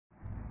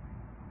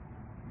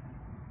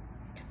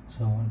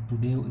So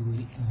today we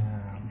will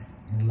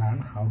learn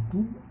how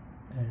to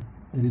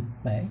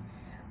reply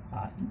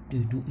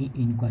to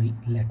inquiry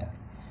letter.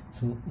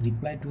 So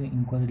reply to an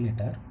inquiry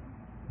letter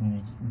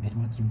is very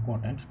much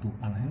important to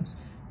enhance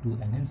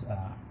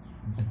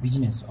the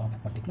business of a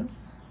particular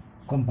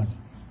company.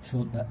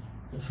 So the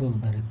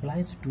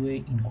replies to a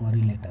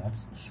inquiry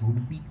letters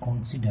should be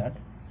considered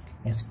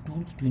as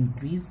tools to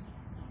increase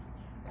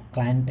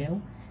clientele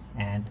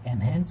and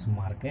enhance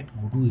market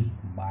goodwill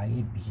by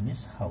a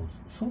business house.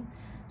 So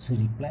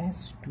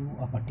replies to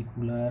a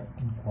particular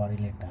inquiry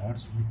letter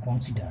should be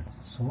considered.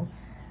 So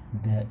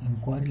the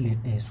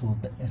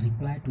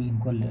reply to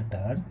inquiry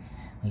letter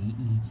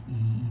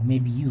may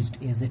be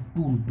used as a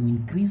tool to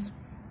increase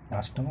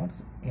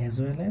customers as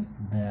well as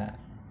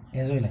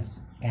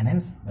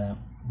enhance the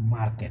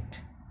market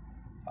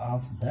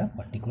of the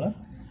particular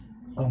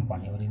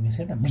company, or you may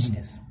say the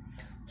business.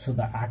 So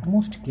the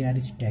utmost care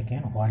is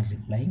taken while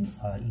replying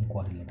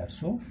inquiry letter.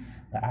 So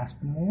the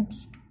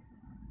utmost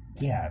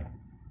care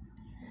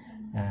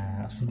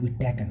should be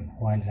taken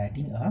while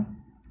writing a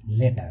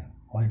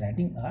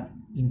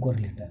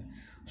inquiry letter.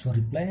 So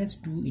replies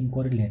to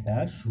inquiry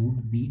letter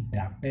should be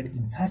drafted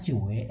in such a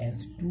way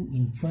as to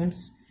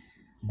influence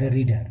the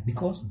reader,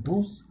 because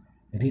those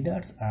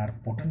readers are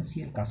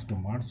potential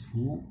customers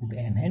who would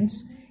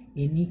enhance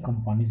any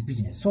company's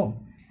business. So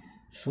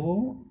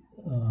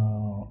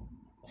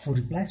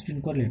replies to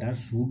inquiry letter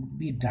should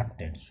be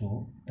drafted.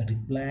 So the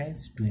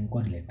replies to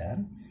inquiry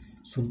letter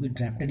should be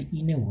drafted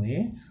in a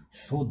way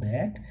so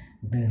that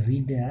the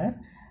reader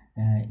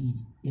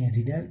is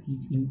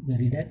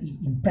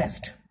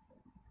impressed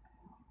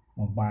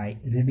by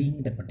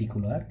reading the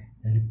particular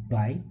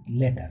reply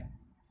letter,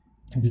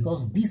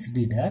 because this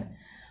reader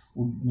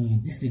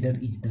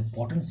is the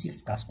potential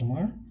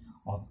customer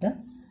of the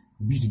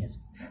business.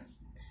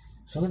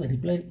 So the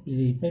reply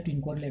to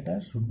inquiry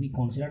letter should be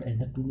considered as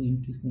the tool to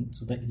increase.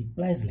 So the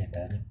reply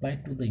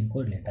to the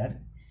inquiry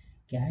letter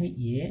क्या है,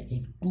 ये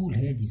एक tool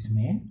है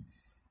जिसमें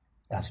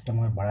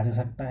customer बढ़ा जा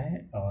सकता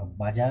है और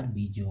बाजार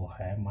भी जो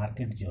है,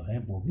 मार्केट जो है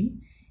वो भी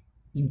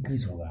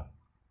इंक्रीज होगा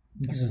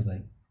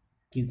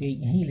क्योंकि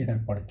यही लेटर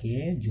पढ़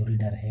के जो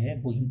रीडर है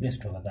वो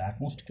इम्प्रेस्ड होगा। द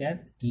एटमोस्ट केयर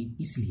कि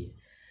इसलिए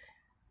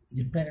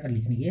रिप्लाई लेटर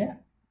लिखने के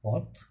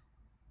बहुत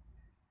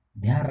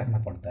ध्यान रखना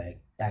पड़ता है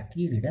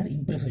ताकि रीडर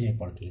इम्प्रेस हो जाए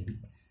पढ़ के।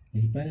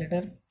 Reply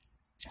letter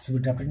should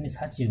be drafted इन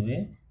सच ए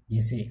वे,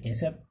 जैसे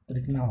ऐसा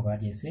लिखना होगा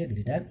जैसे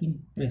रीडर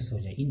इम्प्रेस हो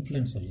जाए,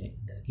 इन्फ्लुएंस हो जाए,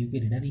 क्योंकि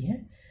रीडर ही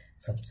है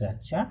सबसे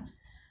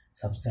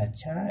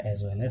अच्छा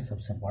एज वेल एज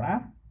सबसे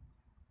बड़ा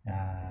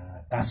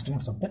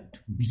customers of that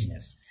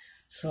business.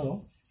 So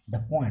the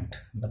point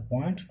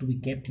to be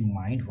kept in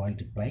mind while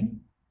replying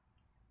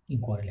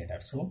inquiry letter.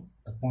 So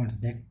the points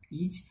that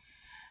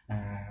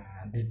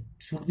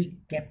should be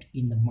kept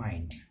in the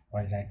mind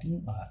while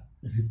writing a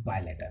reply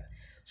letter.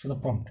 So the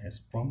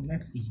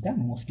promptness is the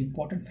most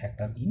important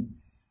factor in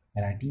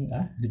writing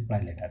a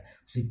reply letter.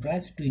 So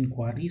replies to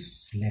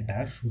inquiries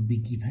letter should be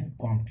given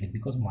promptly,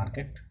 because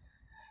market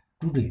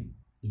today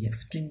is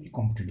extremely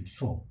competitive.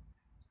 So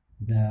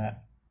the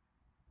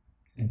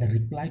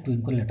reply to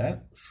inquiry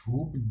letter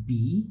should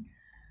be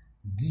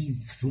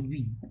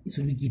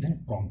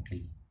given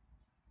promptly,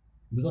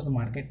 because the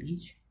market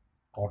is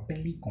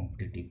totally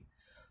competitive.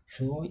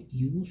 So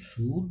you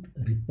should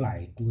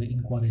reply to an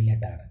inquiry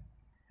letter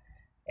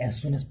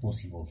as soon as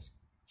possible,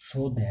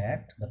 so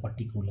that the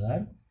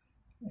particular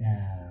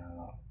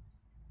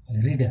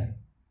reader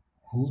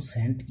who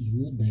sent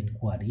you the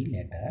inquiry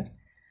letter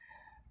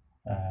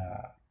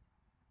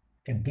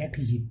can get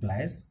his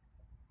replies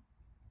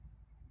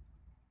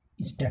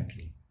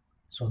instantly,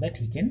 so that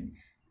he can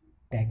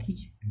take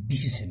his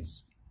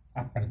decisions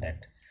after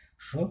that.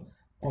 So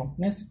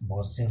promptness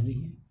बहुत जरूरी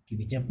है,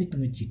 क्योंकि जब भी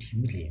तुम्हें चिट्ठी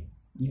मिले,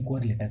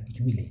 inquiry letter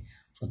कुछ मिले,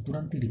 उसको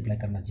तुरंत ही रिप्लाई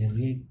करना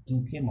जरूरी है,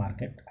 क्योंकि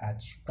मार्केट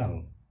आजकल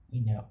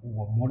in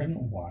modern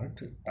world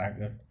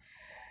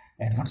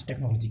advance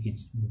technology के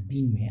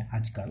दिन में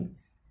आजकल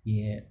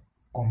ये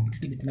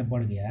कॉम्पिटिटिव इतना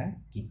बढ़ गया है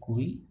कि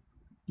कोई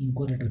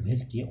इंक्वायरी लेटर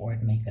भेज के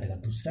वेट नहीं करेगा,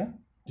 दूसरा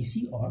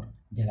किसी और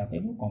जगह पे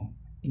वो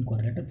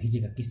इंक्वायरी लेटर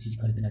भेजेगा किस चीज़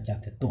खरीदना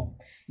चाहते हैं, तो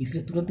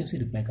इसलिए तुरंत उसे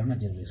रिप्लाई करना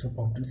जरूरी है. सो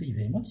promptness is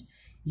very much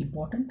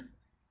important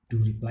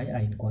to reply uh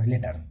inquiry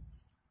letter.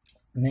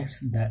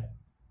 Next the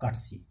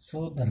courtesy.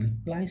 So the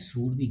reply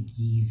should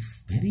be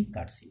very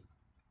courteous.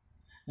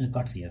 The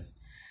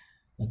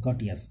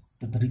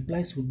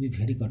reply should be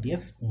very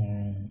courteous.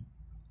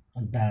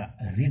 The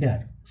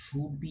reader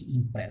should be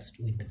impressed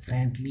with the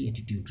friendly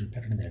attitude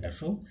reflected in the letter.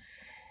 So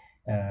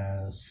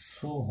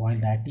while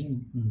writing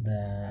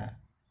the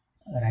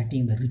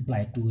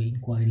reply to an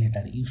inquiry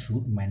letter, you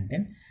should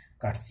maintain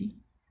courtesy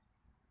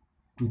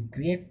to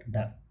create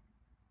the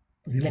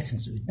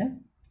relations with the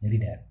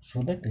reader,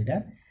 so that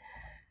reader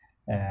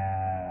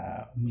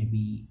may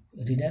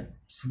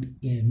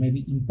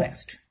be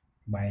impressed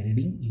by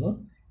reading your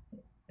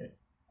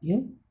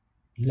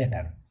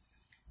letter.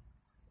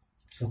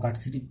 So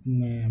courtesy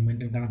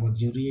maintain करना बहुत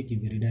जरूरी है कि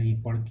reader ये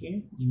पढ़ के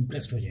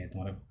impressed हो जाए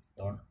तुम्हारा,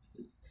 और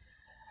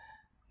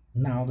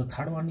Now the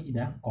third one is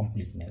the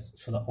completeness.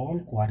 So the all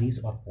queries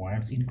or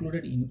points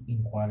included in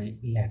inquiry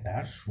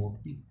letter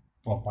should be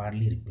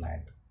properly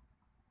replied.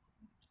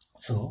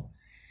 So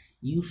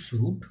you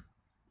should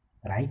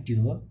write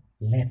your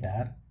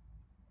letter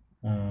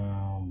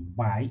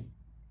by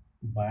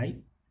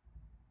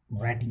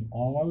writing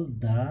all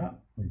the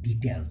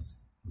details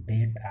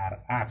that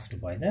are asked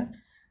by the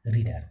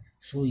reader.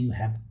 So you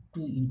have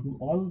to include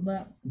all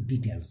the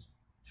details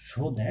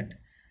so that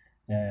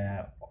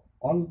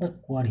all the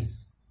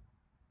queries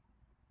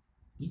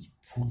is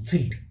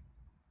fulfilled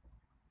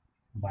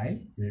by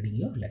reading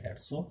your letter.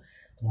 So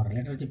तुम्हारा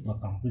letter जब पूरा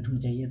complete होना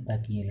चाहिए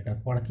ताकि ये letter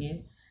पढ़ के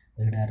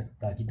reader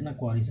का जितना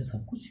क्वारीज है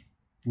सब कुछ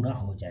पूरा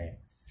हो जाए.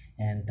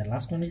 And the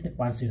last one is the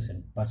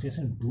persuasion.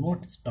 Persuasion do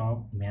not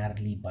stop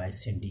merely by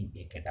sending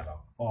a catalog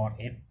or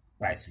a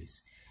price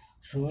list.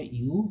 So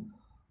you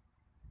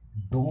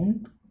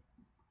don't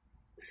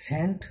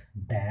send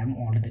them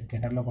only the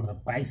catalog or the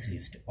price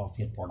list of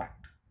your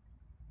product.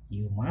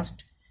 You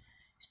must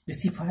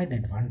specify the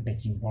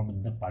advantage involved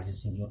in the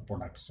purchasing your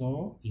product.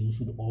 So you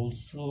should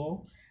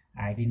also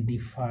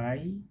identify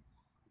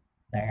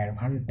the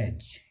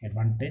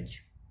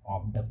advantage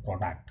of the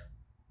product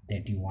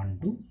that you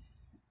want to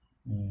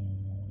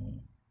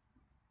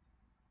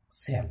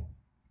sell,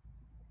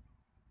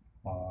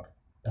 or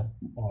the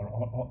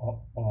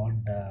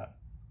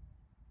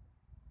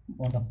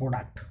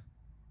product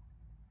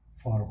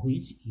for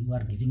which you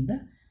are giving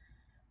the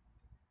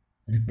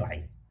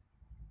reply,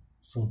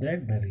 so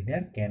that the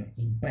reader can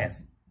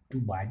impress to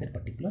buy that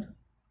particular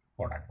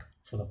product.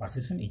 So the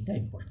persuasion is the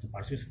important. The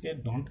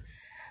persuasion don't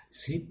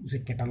सिर्फ उसे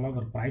catalogue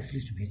और price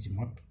list भेज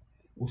मत,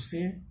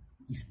 उससे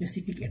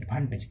specific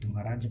advantage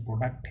तुम्हारा जो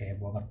product है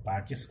वो अगर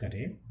परचेस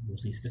करे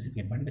उसे स्पेसिफिक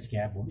एडवांटेज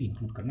क्या है वो भी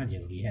इंक्लूड करना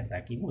जरूरी है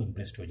ताकि वो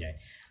इम्प्रेस्ड हो जाए.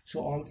 So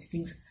all this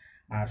things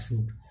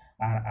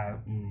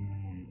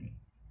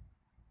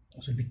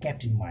should be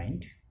kept in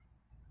mind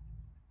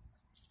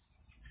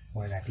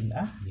while writing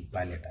a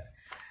reply letter.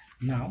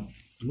 Now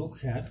look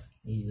here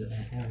is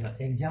an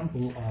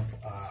example of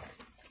a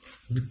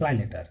reply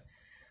letter.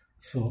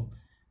 So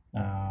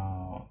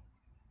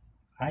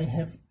I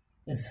have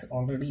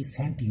already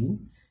sent you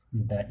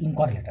the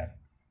inquiry letter.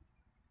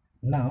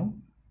 Now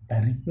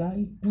the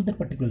reply to the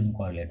particular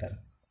inquiry letter.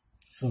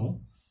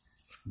 So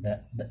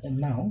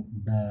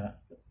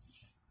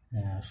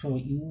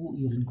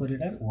your inquiry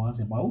letter was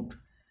about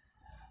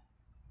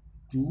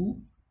to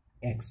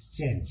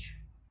exchange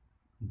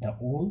the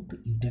old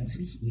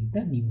utensils with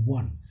the new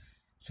one.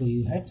 So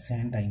you have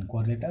sent an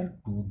inquiry letter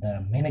to the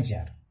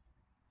manager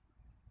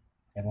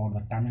about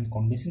the terms and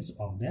conditions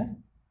of the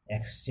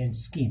exchange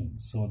scheme.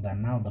 So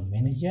now the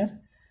manager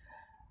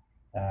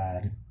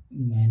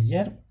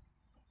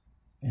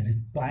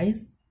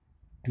replies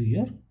to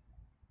your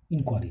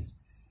inquiries.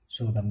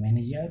 So the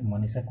manager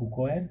Manisha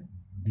Cookware,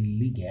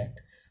 Delhi Gate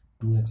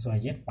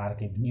 2XYZ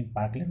Park Avenue,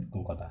 Parkland,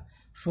 Kolkata.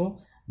 So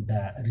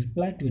the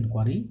reply to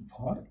inquiry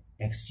for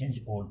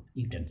exchange old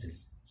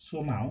utensils.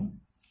 So now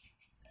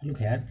look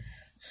here.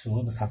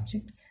 So the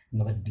subject,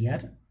 now the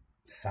dear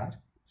sir,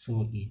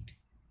 so it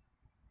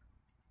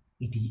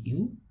is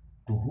you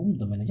to whom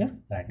the manager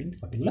writing the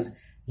particular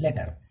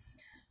letter.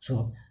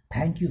 So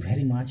thank you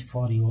very much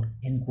for your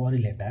inquiry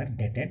letter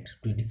dated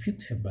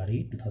 25th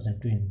February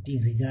 2020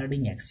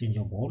 regarding exchange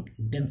of old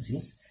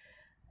utensils,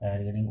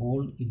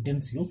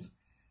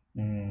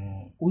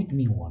 with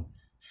new one.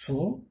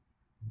 So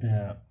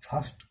the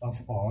first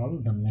of all,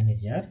 the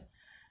manager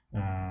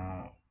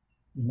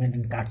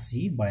maintain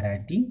courtesy by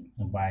writing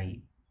by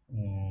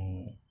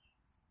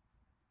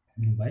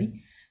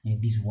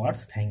these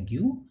words: thank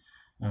you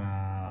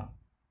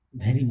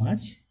very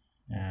much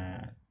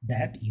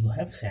that you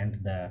have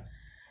sent the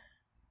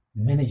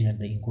manager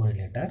the inquiry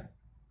letter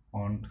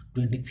on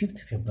 25th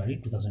February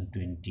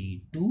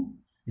 2022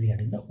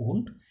 regarding the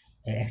old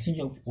exchange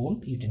of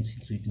old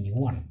utensils with new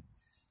one.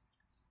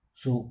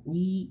 So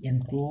we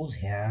enclose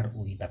here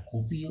with a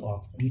copy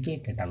of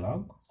detailed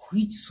catalog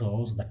which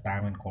shows the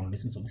term and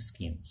conditions of the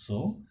scheme.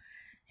 So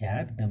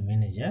here the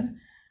manager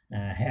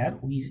here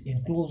we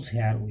enclose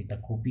here with a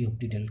copy of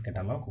detailed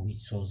catalog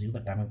which shows you the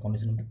term and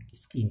condition of the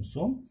scheme.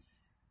 So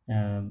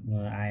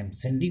I am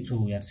sending, so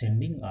we are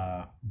sending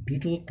a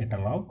detailed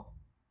catalog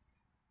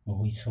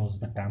which shows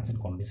the terms and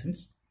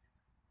conditions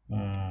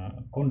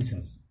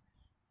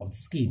of the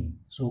scheme.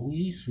 So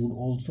we should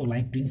also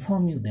like to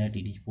inform you that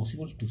it is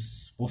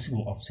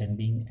possible of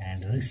sending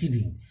and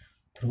receiving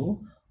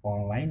through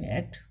online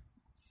at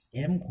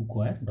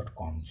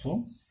mcookware.com.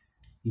 So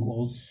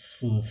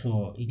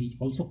it is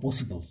also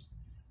possible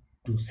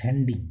to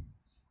sending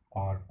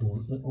or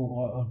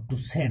to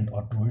send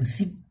or to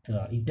receive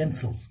the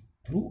utensils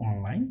through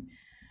online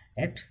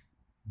at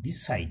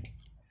this site.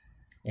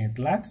 At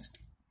last,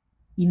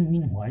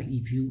 meanwhile,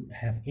 if you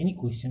have any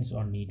questions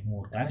or need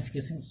more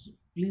clarifications,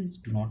 please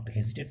do not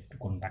hesitate to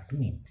contact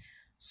me.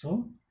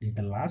 So this is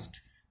the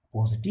last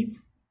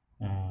positive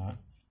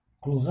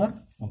closure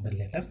of the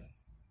letter.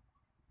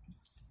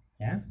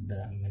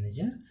 The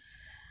manager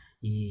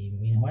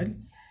meanwhile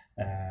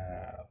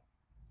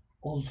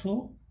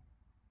also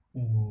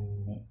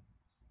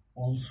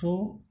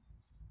also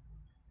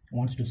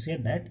wants to say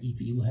that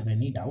if you have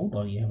any doubt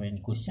or you have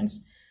any questions,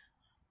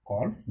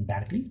 call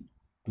directly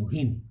to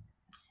him.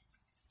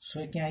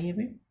 So क्या है ये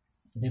पे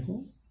देखो,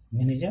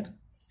 manager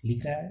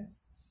लिख रहा है,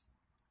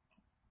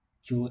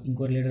 जो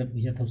inquiry letter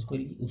भेजा था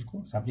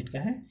उसको सब्जेक्ट का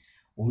है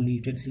ओल्ड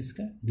यूटेंसिल्स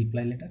का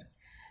रिप्लाई लेटर।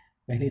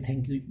 पहले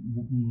थैंक यू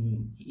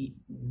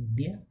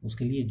दिया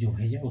उसके लिए, जो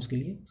भेजा उसके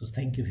लिए, तो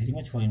thank you very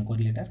much for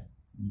inquiry letter,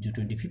 जो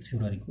 25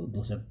 फरवरी को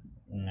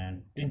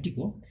 2020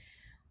 को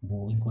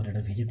वो इंक्वायरी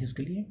लेटर भेजे थे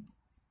उसके लिए,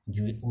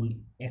 जो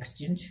ओल्ड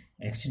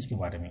एक्सचेंज के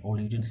बारे में,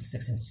 ओल्ड यूटेंसिल्स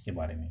एक्सचेंज के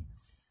बारे में।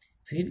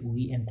 फिर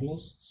वी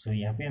एनक्लोज, सो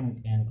यहाँ पे हम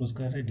एनक्लोज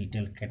कर रहे हैं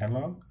डिटेल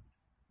कैटलॉग,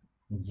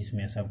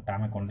 जिसमें सब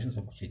टर्म एंड कंडीशन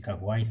सब कुछ लिखा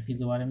हुआ है इसके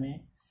बारे में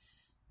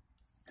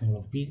हम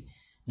लोग। फिर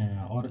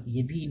और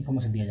ये भी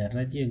इंफॉर्मेशन दिया जा रहा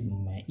है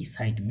कि इस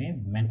साइट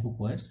में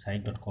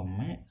mancocoersite.com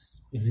में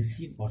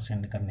रिसीव और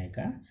सेंड करने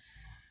का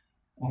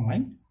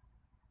ऑनलाइन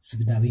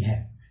सुविधा भी है।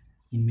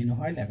 इन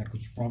मीनवाइल अगर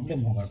कुछ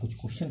प्रॉब्लम होगा, कुछ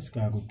क्वेश्चंस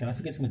का कोई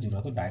क्लैरिफिकेशन की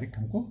जरूरत हो, तो डायरेक्ट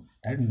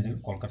मैनेजर को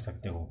कॉल कर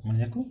सकते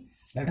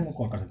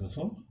हो,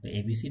 so the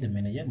ABC the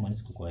manager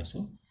Manish कुकोयर।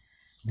 So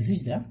this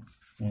is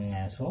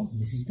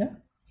the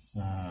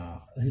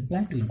reply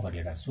to inquiry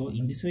letter. So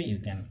in this way you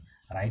can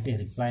write a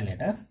reply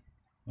letter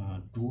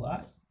to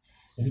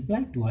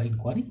a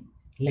inquiry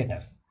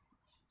letter.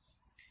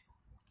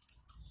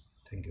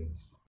 Thank you.